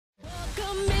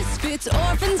It's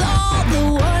orphans, all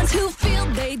the ones who feel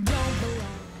they don't belong.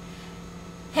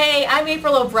 Hey, I'm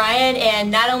April O'Brien,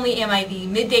 and not only am I the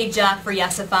midday jock for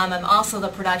Yes FM, I'm also the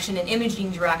production and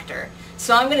imaging director.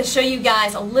 So I'm going to show you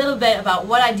guys a little bit about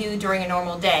what I do during a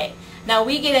normal day. Now,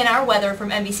 we get in our weather from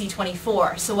NBC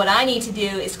 24, so what I need to do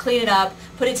is clean it up,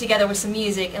 put it together with some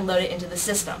music, and load it into the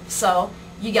system. So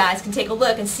you guys can take a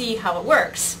look and see how it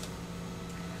works.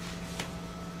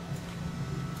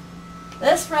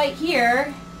 This right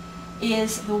here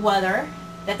is the weather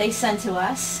that they sent to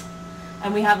us,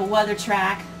 and we have a weather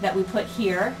track that we put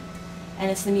here,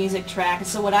 and it's the music track. And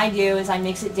so what I do is I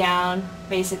mix it down,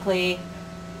 basically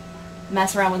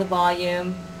mess around with the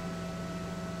volume.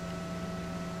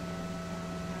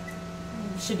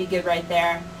 Should be good right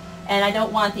there. And I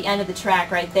don't want the end of the track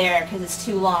right there because it's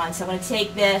too long, so I'm going to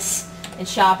take this and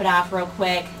chop it off real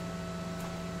quick,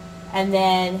 and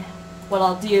then what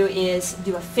I'll do is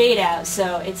do a fade out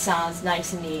so it sounds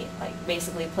nice and neat, like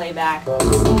basically playback.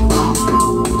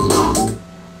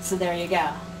 So there you go.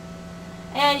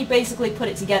 And you basically put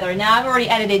it together. Now I've already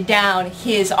edited down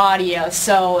his audio,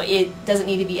 so it doesn't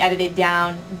need to be edited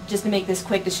down, just to make this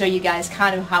quick to show you guys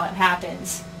kind of how it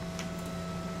happens.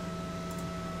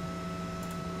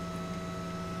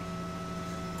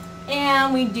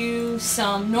 And we do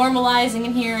some normalizing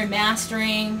in here and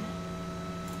mastering.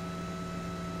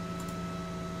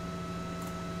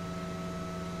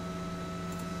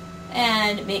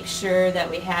 And make sure that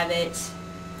we have it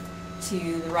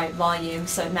to the right volume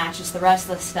so it matches the rest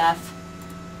of the stuff.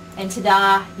 And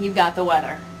ta-da, you've got the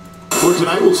weather. For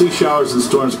tonight, we'll see showers and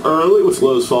storms early with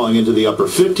lows falling into the upper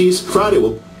 50s. Friday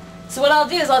will... So what I'll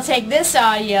do is I'll take this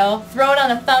audio, throw it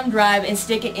on a thumb drive, and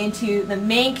stick it into the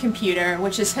main computer,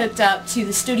 which is hooked up to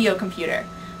the studio computer.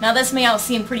 Now this may all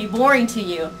seem pretty boring to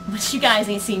you, but you guys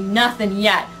ain't seen nothing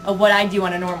yet of what I do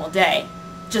on a normal day.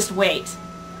 Just wait.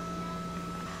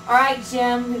 Alright,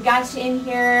 Jim, we got you in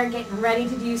here getting ready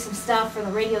to do some stuff for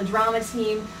the radio drama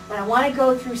team, but I want to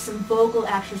go through some vocal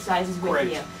exercises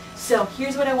with you. So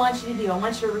here's what I want you to do. I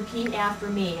want you to repeat after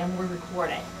me, and we'll record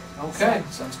it. Okay,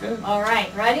 sounds good.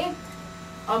 Alright, ready?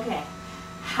 Okay.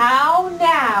 How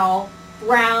now,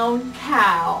 brown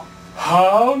cow?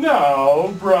 How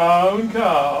now, brown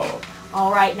cow?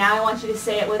 Alright, now I want you to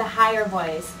say it with a higher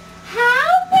voice. How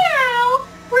now,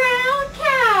 brown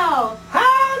cow?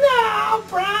 How now,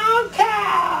 brown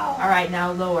cow? Alright,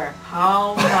 now lower.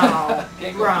 How now,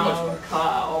 brown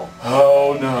cow?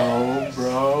 How now,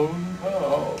 brown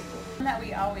cow? That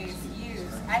we always use.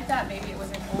 I thought maybe it was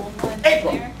an old one.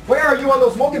 April, where are you on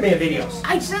those Smoking Man videos?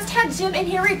 I just had Jim in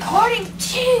here recording.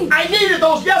 Gee. I needed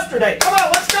those yesterday. Come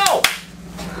on, let's go.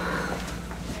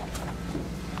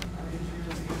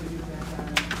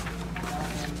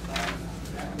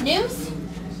 News?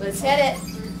 Let's hit it.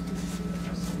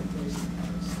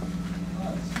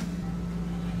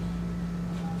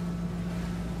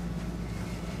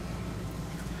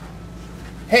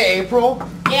 Hey, April.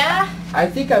 Yeah? I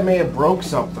think I may have broke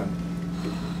something.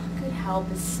 Good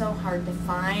help is so hard to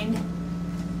find.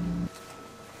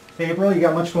 Hey, April, you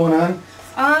got much going on?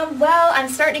 Well, I'm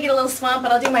starting to get a little swamped,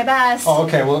 but I'll do my best. Oh,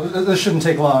 okay. Well, this shouldn't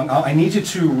take long. I need you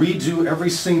to redo every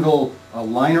single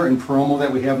liner and promo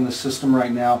that we have in the system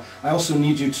right now. I also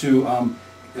need you to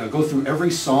go through every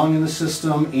song in the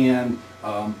system and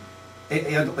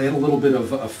add a little bit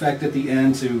of effect at the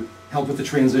end to help with the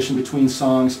transition between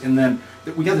songs. And then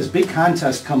we got this big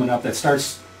contest coming up that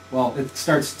starts, well, it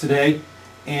starts today,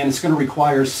 and it's going to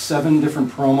require 7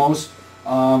 different promos.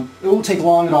 It won't take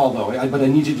long at all, though, but I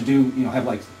need you to do, have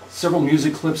like several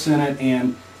music clips in it,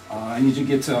 and I need you to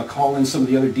get to call in some of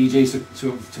the other DJs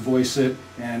to voice it,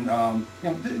 and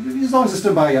as long as it's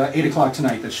done by 8 o'clock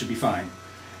tonight, that should be fine.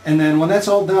 And then when that's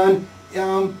all done,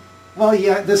 well,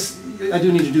 yeah, I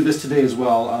do need to do this today as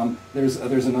well. There's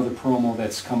another promo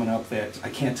that's coming up that I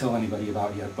can't tell anybody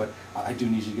about yet, but I do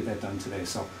need you to get that done today.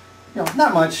 So,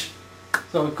 not much.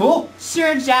 So, cool?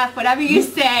 Sure, Jeff, whatever you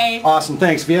say. Awesome,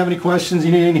 thanks. If you have any questions,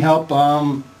 you need any help,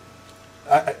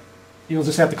 you'll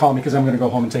just have to call me because I'm going to go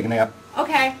home and take a nap.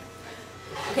 Okay.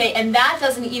 Okay, and that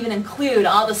doesn't even include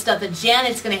all the stuff that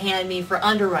Janet's going to hand me for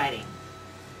underwriting.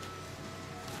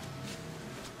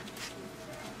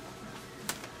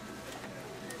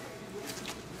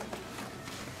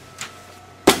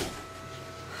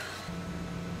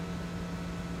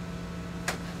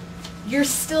 You're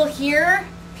still here?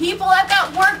 People, I've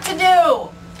got work to do!